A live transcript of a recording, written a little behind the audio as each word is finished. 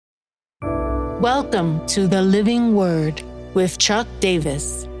Welcome to the Living Word with Chuck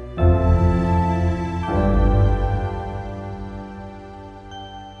Davis.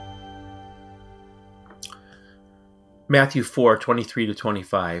 Matthew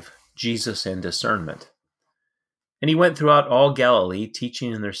 4:23-25, Jesus and discernment. And he went throughout all Galilee,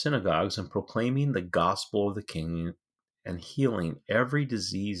 teaching in their synagogues and proclaiming the gospel of the kingdom and healing every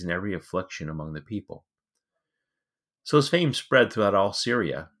disease and every affliction among the people. So his fame spread throughout all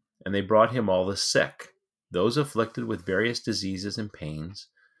Syria, and they brought him all the sick, those afflicted with various diseases and pains,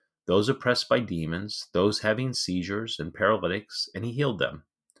 those oppressed by demons, those having seizures and paralytics, and he healed them.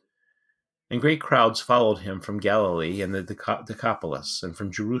 And great crowds followed him from Galilee and the Decapolis, and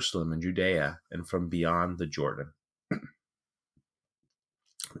from Jerusalem and Judea, and from beyond the Jordan.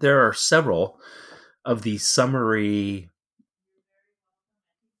 There are several of these summary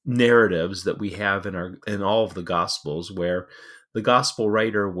narratives that we have in all of the Gospels, where the Gospel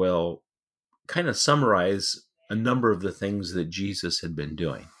writer will kind of summarize a number of the things that Jesus had been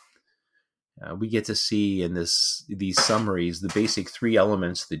doing. We get to see in these summaries the basic three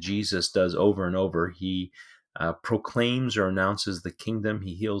elements that Jesus does over and over. He proclaims or announces the kingdom,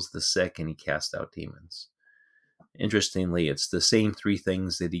 he heals the sick, and he casts out demons. Interestingly, it's the same three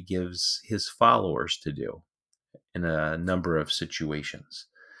things that he gives his followers to do in a number of situations.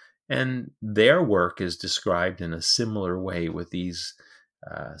 And their work is described in a similar way with these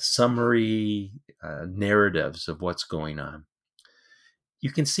summary narratives of what's going on.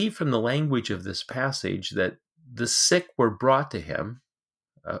 You can see from the language of this passage that the sick were brought to him,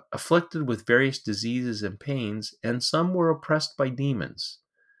 afflicted with various diseases and pains, and some were oppressed by demons.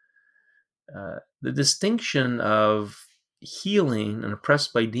 The distinction of healing and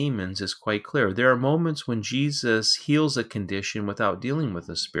oppressed by demons is quite clear. There are moments when Jesus heals a condition without dealing with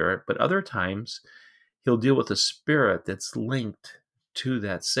the spirit, but other times he'll deal with a spirit that's linked to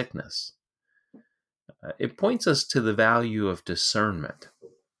that sickness. It points us to the value of discernment.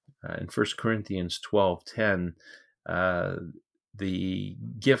 In 1 Corinthians 12:10, the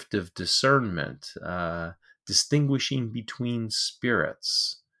gift of discernment, distinguishing between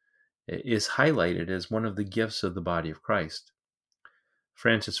spirits, is highlighted as one of the gifts of the body of Christ.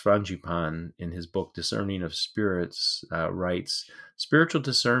 Francis Frangipane, in his book Discerning of Spirits, writes, "Spiritual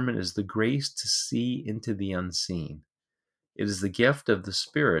discernment is the grace to see into the unseen. It is the gift of the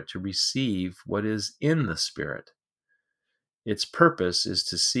Spirit to receive what is in the Spirit. Its purpose is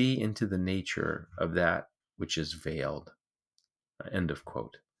to see into the nature of that which is veiled." End of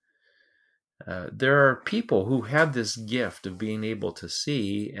quote. There are people who have this gift of being able to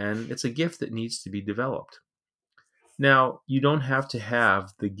see, and it's a gift that needs to be developed. Now, you don't have to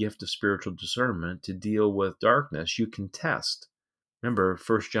have the gift of spiritual discernment to deal with darkness. You can test. Remember,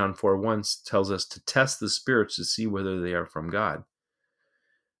 1 John 4:1 tells us to test the spirits to see whether they are from God.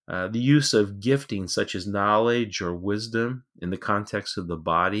 The use of gifting such as knowledge or wisdom in the context of the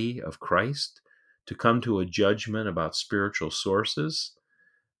body of Christ to come to a judgment about spiritual sources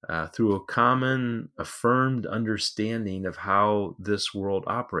through a common, affirmed understanding of how this world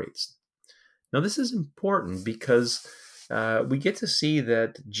operates. Now, this is important because we get to see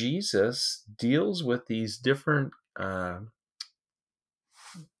that Jesus deals with these different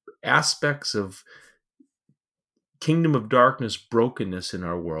aspects of kingdom of darkness, brokenness in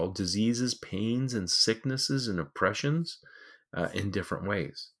our world, diseases, pains, and sicknesses and oppressions in different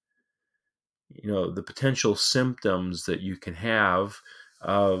ways. You know, the potential symptoms that you can have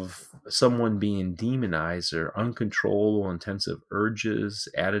of someone being demonized or uncontrollable, intensive urges,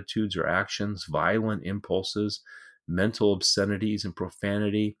 attitudes, or actions, violent impulses, mental obscenities and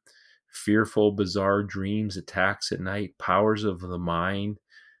profanity, fearful, bizarre dreams, attacks at night, powers of the mind,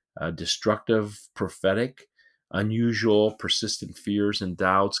 destructive, prophetic, unusual, persistent fears and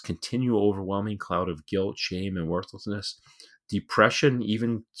doubts, continual overwhelming cloud of guilt, shame, and worthlessness, depression,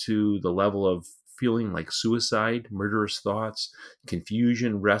 even to the level of feeling like suicide, murderous thoughts,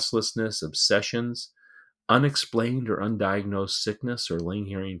 confusion, restlessness, obsessions, unexplained or undiagnosed sickness or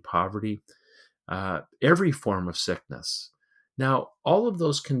lingering poverty, every form of sickness. Now, all of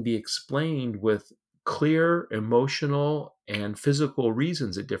those can be explained with clear emotional and physical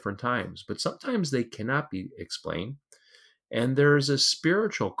reasons at different times, but sometimes they cannot be explained. And there's a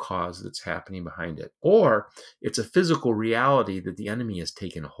spiritual cause that's happening behind it, or it's a physical reality that the enemy has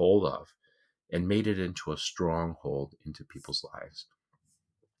taken hold of and made it into a stronghold into people's lives.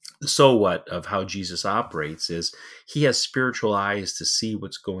 So what of how Jesus operates is he has spiritual eyes to see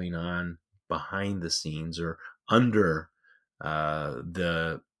what's going on behind the scenes or under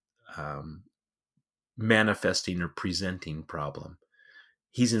the manifesting or presenting problem.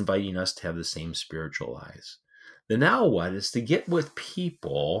 He's inviting us to have the same spiritual eyes. The now what is to get with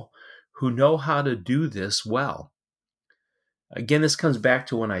people who know how to do this well. Again, this comes back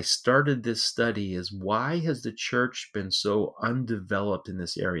to when I started this study, is why has the church been so undeveloped in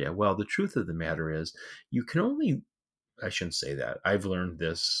this area? Well, the truth of the matter is you can only, I shouldn't say that. I've learned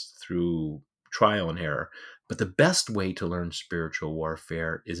this through trial and error. But the best way to learn spiritual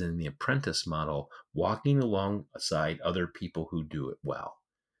warfare is in the apprentice model, walking alongside other people who do it well.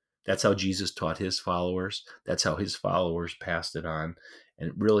 That's how Jesus taught his followers. That's how his followers passed it on. And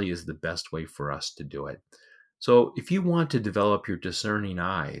it really is the best way for us to do it. So if you want to develop your discerning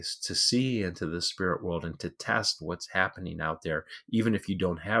eyes to see into the spirit world and to test what's happening out there, even if you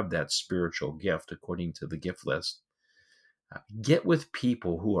don't have that spiritual gift according to the gift list, get with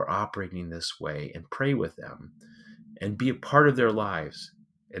people who are operating this way and pray with them and be a part of their lives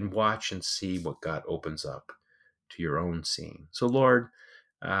and watch and see what God opens up to your own seeing. So, Lord,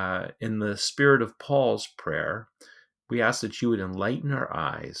 in the spirit of Paul's prayer, we ask that you would enlighten our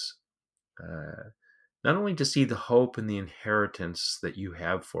eyes, not only to see the hope and the inheritance that you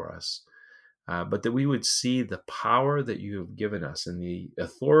have for us, but that we would see the power that you have given us and the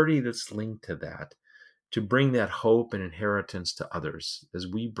authority that's linked to that, to bring that hope and inheritance to others as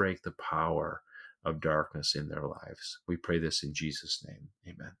we break the power of darkness in their lives. We pray this in Jesus' name.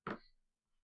 Amen.